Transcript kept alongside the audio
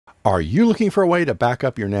Are you looking for a way to back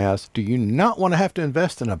up your NAS? Do you not want to have to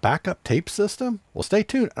invest in a backup tape system? Well, stay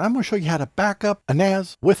tuned. I'm going to show you how to back up a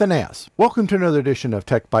NAS with a NAS. Welcome to another edition of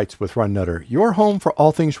Tech Bites with Ron Nutter, your home for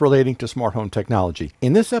all things relating to smart home technology.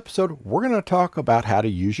 In this episode, we're going to talk about how to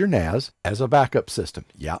use your NAS as a backup system.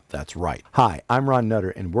 Yeah, that's right. Hi, I'm Ron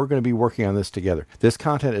Nutter, and we're going to be working on this together. This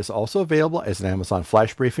content is also available as an Amazon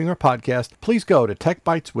Flash Briefing or podcast. Please go to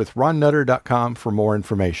techbiteswithronnutter.com for more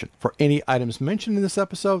information. For any items mentioned in this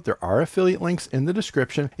episode, there are affiliate links in the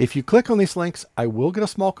description. If you click on these links, I will get a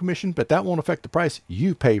small commission, but that won't affect the price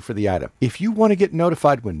you pay for the item. If you want to get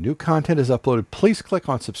notified when new content is uploaded, please click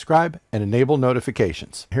on subscribe and enable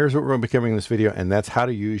notifications. Here's what we're going to be covering in this video, and that's how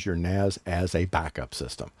to use your NAS as a backup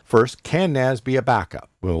system. First, can NAS be a backup?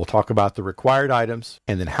 We'll talk about the required items,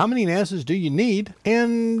 and then how many NASs do you need,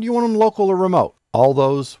 and you want them local or remote? All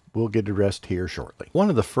those will get addressed here shortly. One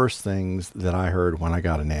of the first things that I heard when I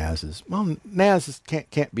got a NAS is, well, NAS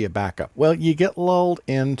can't be a backup. Well, you get lulled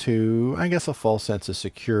into, I guess, a false sense of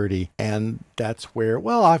security, and that's where,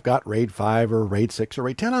 well, I've got RAID 5 or RAID 6 or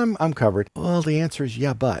RAID 10, I'm covered. Well, the answer is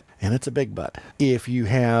yeah, but, and it's a big but. If you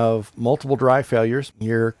have multiple drive failures,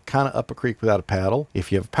 you're kind of up a creek without a paddle.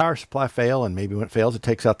 If you have a power supply fail, and maybe when it fails, it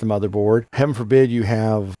takes out the motherboard. Heaven forbid you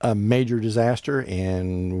have a major disaster,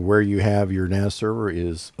 and where you have your NAS server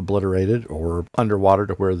is obliterated or underwater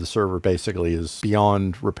to where the server basically is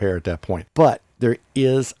beyond repair at that point. But there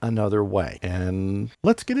is another way, and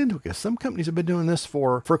let's get into it, because some companies have been doing this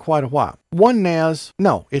for quite a while. One NAS,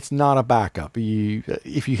 no, it's not a backup.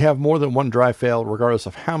 If you have more than one drive fail, regardless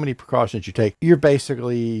of how many precautions you take, you're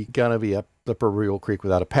basically gonna be up the proverbial creek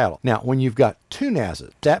without a paddle. Now, when you've got two NASs,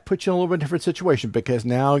 that puts you in a little bit different situation, because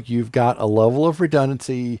now you've got a level of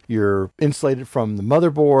redundancy. You're insulated from the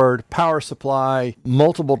motherboard, power supply,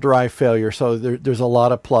 multiple drive failure. So there's a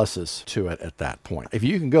lot of pluses to it at that point. If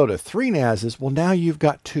you can go to three NASs, well, now you've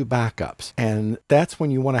got two backups. And that's when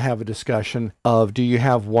you want to have a discussion of, do you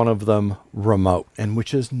have one of them remote? And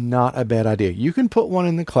which is not a bad idea. You can put one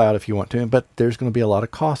in the cloud if you want to, but there's going to be a lot of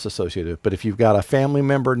costs associated. But if you've got a family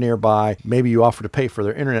member nearby, maybe you offer to pay for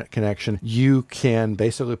their internet connection, you can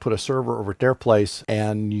basically put a server over at their place,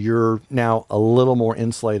 and you're now a little more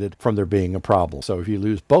insulated from there being a problem. So if you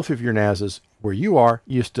lose both of your NASs where you are,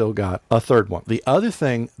 you still got a third one. The other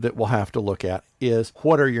thing that we'll have to look at is,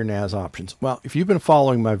 what are your NAS options? Well, if you've been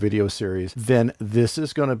following my video series, then this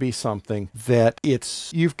is going to be something that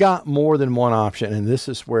you've got more than one option, and this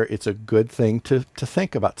is where it's a good thing to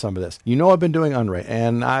think about some of this. You know, I've been doing Unraid,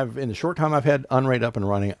 and in the short time I've had Unraid up and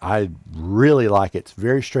running, I really like it. It's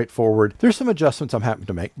very straightforward. There's some adjustments I'm having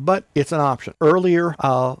to make, but it's an option. Earlier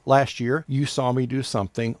last year, you saw me do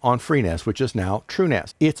something on FreeNAS, which is now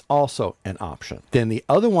TrueNAS. It's also an option. Then the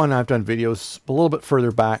other one I've done videos a little bit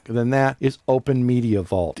further back than that is Open Media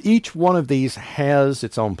Vault. Each one of these has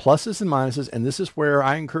its own pluses and minuses, and this is where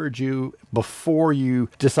I encourage you, before you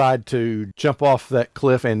decide to jump off that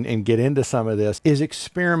cliff and get into some of this, is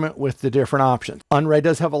experiment with the different options. Unraid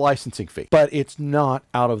does have a licensing fee, but it's not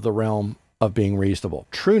out of the realm of being reasonable.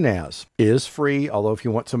 TrueNAS is free, although if you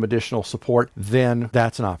want some additional support, then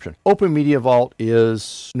that's an option. Open Media Vault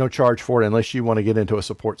is no charge for it unless you want to get into a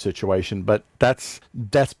support situation, but that's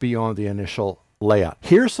beyond the initial layout.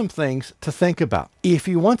 Here's some things to think about. If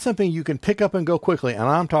you want something you can pick up and go quickly, and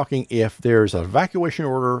I'm talking if there's an evacuation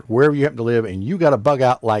order wherever you happen to live and you got a bug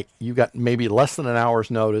out, like you got maybe less than an hour's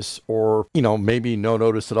notice, or maybe no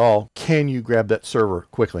notice at all, can you grab that server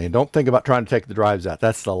quickly? And don't think about trying to take the drives out.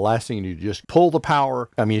 That's the last thing you do. Just pull the power.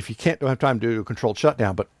 I mean, if you don't have time to do a controlled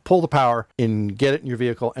shutdown, but pull the power and get it in your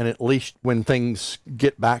vehicle, and at least when things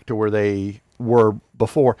get back to where they were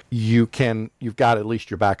before, you've got at least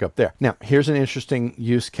your backup there. Now, here's an interesting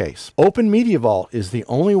use case. Open Media Vault is the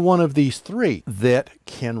only one of these three that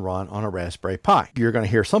can run on a Raspberry Pi. You're going to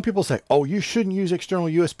hear some people say, oh, you shouldn't use external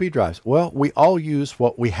USB drives. Well, we all use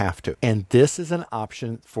what we have to. And this is an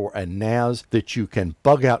option for a NAS that you can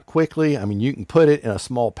bug out quickly. I mean, you can put it in a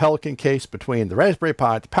small Pelican case between the Raspberry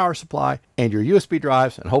Pi, the power supply, and your USB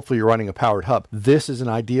drives, and hopefully you're running a powered hub. This is an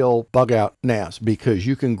ideal bug out NAS, because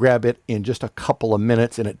you can grab it in just a couple of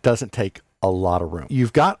minutes, and it doesn't take a lot of room.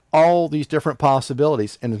 You've got all these different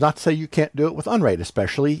possibilities, and it's not to say you can't do it with Unraid,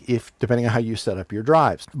 especially if depending on how you set up your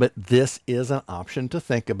drives, but this is an option to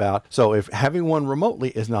think about. So if having one remotely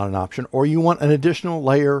is not an option, or you want an additional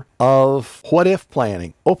layer of what if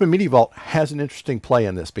planning, Open Media Vault has an interesting play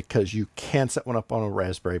in this, because you can set one up on a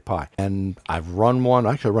Raspberry Pi, and I've run one,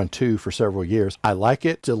 actually run two for several years. I like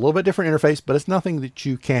it. It's a little bit different interface, but it's nothing that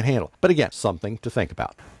you can't handle. But again, something to think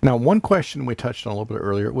about. Now, one question we touched on a little bit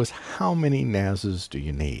earlier was, how many NASs do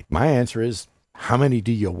you need? My answer is how many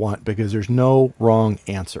do you want? Because there's no wrong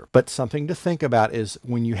answer. But something to think about is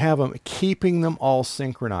when you have them, keeping them all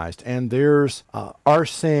synchronized. And there's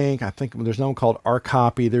rsync, I think there's one called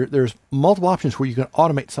rcopy. There's multiple options where you can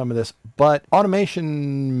automate some of this, but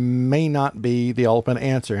automation may not be the ultimate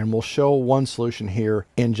answer. And we'll show one solution here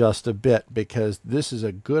in just a bit, because this is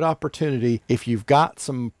a good opportunity if you've got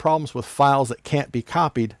some problems with files that can't be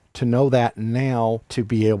copied, to know that now to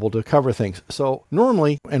be able to cover things. So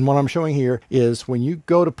normally, and what I'm showing here is when you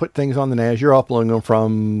go to put things on the NAS, you're uploading them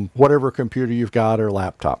from whatever computer you've got or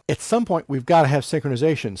laptop. At some point, we've got to have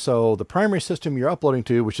synchronization. So the primary system you're uploading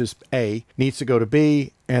to, which is A, needs to go to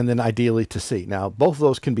B, and then ideally to C. Now, both of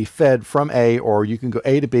those can be fed from A, or you can go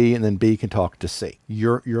A to B, and then B can talk to C.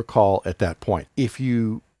 Your call at that point. If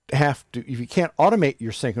you can't automate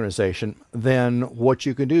your synchronization, then what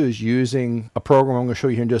you can do is using a program I'm going to show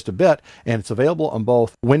you here in just a bit, and it's available on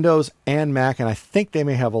both Windows and Mac, and I think they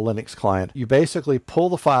may have a Linux client. You basically pull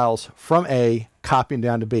the files from A, copying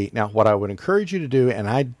down to B. Now, what I would encourage you to do, and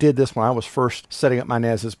I did this when I was first setting up my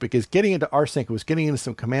NAS, is because getting into rsync was getting into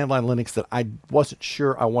some command line Linux that I wasn't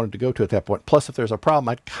sure I wanted to go to at that point. Plus, if there's a problem,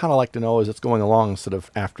 I'd kind of like to know as it's going along instead of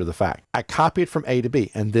after the fact. I copied from A to B,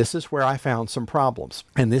 and this is where I found some problems.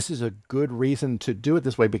 And this is a good reason to do it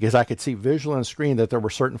this way, because I could see visually on the screen that there were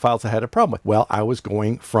certain files I had a problem with. Well, I was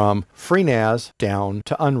going from FreeNAS down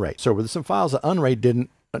to Unraid. So with some files that Unraid didn't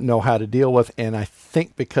know how to deal with, and I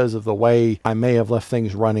think because of the way I may have left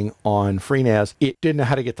things running on FreeNAS, it didn't know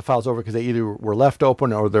how to get the files over because they either were left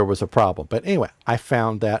open or there was a problem. But anyway, I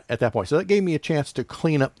found that at that point. So that gave me a chance to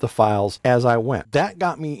clean up the files as I went. That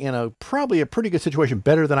got me in probably a pretty good situation,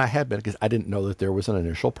 better than I had been, because I didn't know that there was an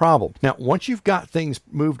initial problem. Now, once you've got things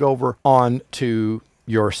moved over on to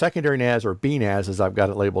your secondary NAS, or BNAS as I've got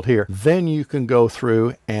it labeled here, then you can go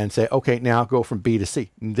through and say, okay, now go from B to C.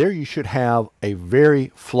 And there you should have a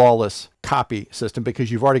very flawless copy system,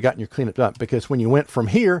 because you've already gotten your cleanup done. Because when you went from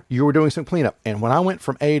here, you were doing some cleanup. And when I went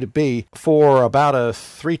from A to B for about a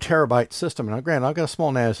 3 terabyte system, and granted, I've got a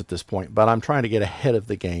small NAS at this point, but I'm trying to get ahead of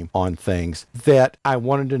the game on things that I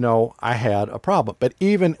wanted to know I had a problem. But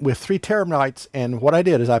even with 3 terabytes, and what I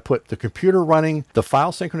did is I put the computer running the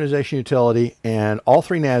file synchronization utility and all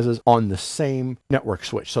 3 NASs on the same network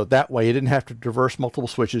switch. So that way you didn't have to traverse multiple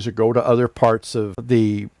switches or go to other parts of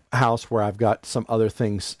the house where I've got some other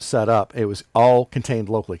things set up. It was all contained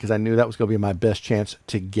locally, because I knew that was going to be my best chance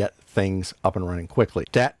to get things up and running quickly.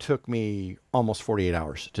 That took me almost 48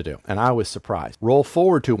 hours to do, and I was surprised. Roll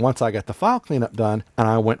forward to once I got the file cleanup done, and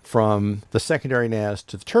I went from the secondary NAS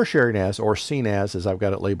to the tertiary NAS, or CNAS as I've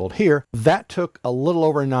got it labeled here. That took a little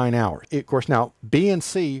over 9 hours. Of course, now B and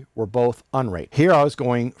C were both Unraid. Here I was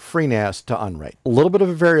going FreeNAS to Unraid. A little bit of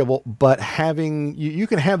a variable, but having you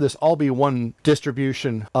can have this all be one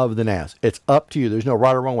distribution of the NAS. It's up to you. There's no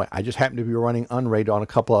right or wrong way. I just happen to be running Unraid on a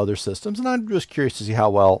couple of other systems, and I'm just curious to see how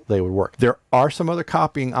well they would work. There are some other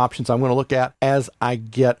copying options I'm going to look at as I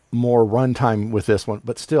get more runtime with this one,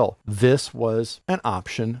 but still, this was an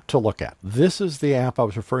option to look at. This is the app I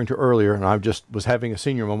was referring to earlier, and I just was having a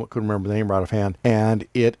senior moment, couldn't remember the name right offhand, and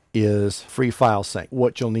it is FreeFileSync.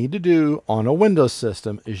 What you'll need to do on a Windows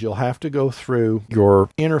system is you'll have to go through your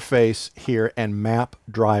interface here and map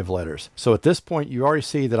drive letters. So at this point, you already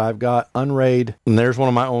see that I've got Unraid, and there's one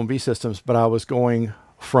of my OMV systems, but I was going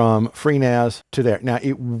from FreeNAS to there. Now,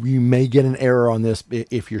 you may get an error on this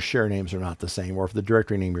if your share names are not the same, or if the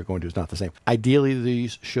directory name you're going to is not the same. Ideally,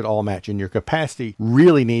 these should all match, and your capacity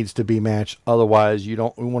really needs to be matched. Otherwise, we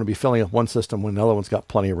want to be filling up one system when the other one's got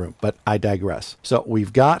plenty of room, but I digress. So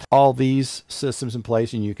we've got all these systems in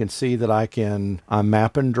place, and you can see that I'm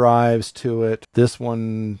mapping drives to it. This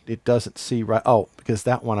one, it doesn't see right. Oh, because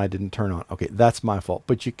that one I didn't turn on. Okay, that's my fault.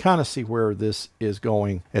 But you kind of see where this is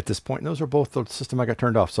going at this point. And those are both the system I got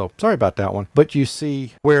turned off. So sorry about that one. But you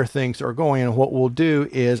see where things are going. And what we'll do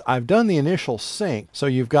is I've done the initial sync. So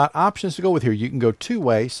you've got options to go with here. You can go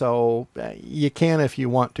two-way. So you can if you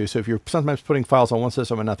want to. So if you're sometimes putting files on one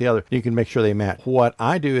system and not the other, you can make sure they match. What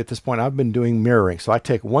I do at this point, I've been doing mirroring. So I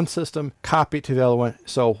take one system, copy it to the other one.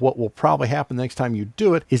 So what will probably happen the next time you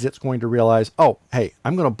do it is it's going to realize, oh, hey,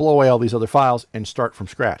 I'm going to blow away all these other files and start from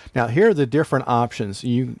scratch. Now, here are the different options.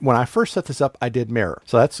 When I first set this up, I did mirror.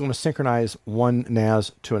 So that's going to synchronize one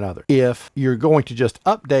NAS to another. If you're going to just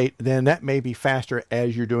update, then that may be faster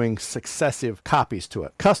as you're doing successive copies to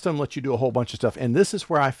it. Custom lets you do a whole bunch of stuff. And this is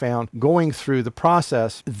where I found going through the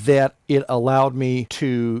process that it allowed me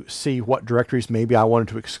to see what directories maybe I wanted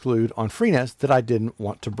to exclude on FreeNAS that I didn't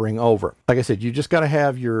want to bring over. Like I said, you just got to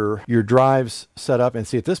have your drives set up, and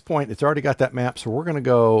see at this point, it's already got that map. So we're going to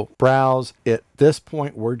go browse it. this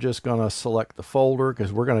point, we're just going to select the folder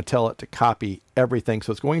because we're going to tell it to copy everything.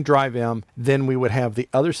 So it's going drive M. Then we would have the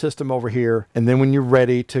other system over here. And then when you're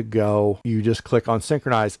ready to go, you just click on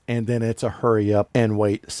synchronize, and then it's a hurry up and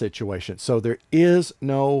wait situation. So there is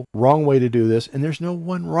no wrong way to do this, and there's no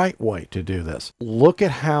one right way to do this. Look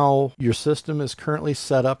at how your system is currently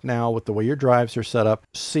set up now with the way your drives are set up.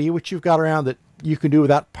 See what you've got around that you can do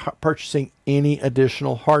without purchasing any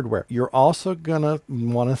additional hardware. You're also going to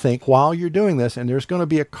want to think while you're doing this, and there's going to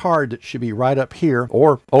be a card that should be right up here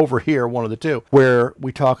or over here, one of the two, where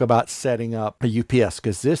we talk about setting up a UPS,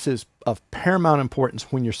 because this is of paramount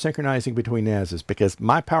importance when you're synchronizing between NASs, because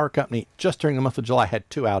my power company just during the month of July had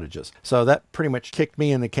 2 outages. So that pretty much kicked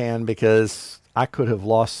me in the can because I could have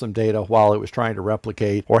lost some data while it was trying to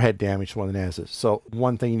replicate or had damage to one of the NASs. So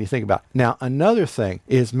one thing you need to think about. Now, another thing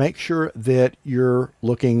is make sure that you're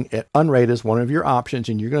looking at Unraid as one of your options,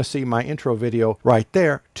 and you're going to see my intro video right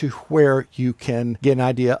there to where you can get an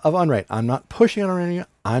idea of Unraid. I'm not pushing it on anything.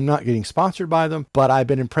 I'm not getting sponsored by them, but I've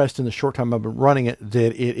been impressed in the short time I've been running it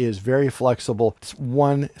that it is very flexible. It's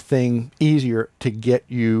one thing easier to get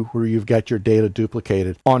you where you've got your data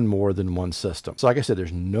duplicated on more than one system. So like I said,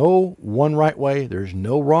 there's no one right way. There's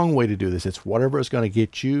no wrong way to do this. It's whatever is going to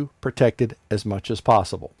get you protected as much as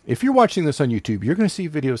possible. If you're watching this on YouTube, you're going to see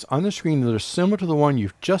videos on the screen that are similar to the one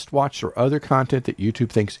you've just watched or other content that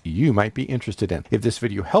YouTube thinks you might be interested in. If this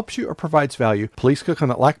video helps you or provides value, please click on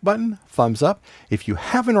that like button, thumbs up. If you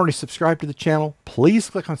haven't already subscribed to the channel, please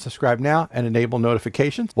click on subscribe now and enable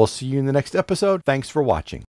notifications. We'll see you in the next episode. Thanks for watching.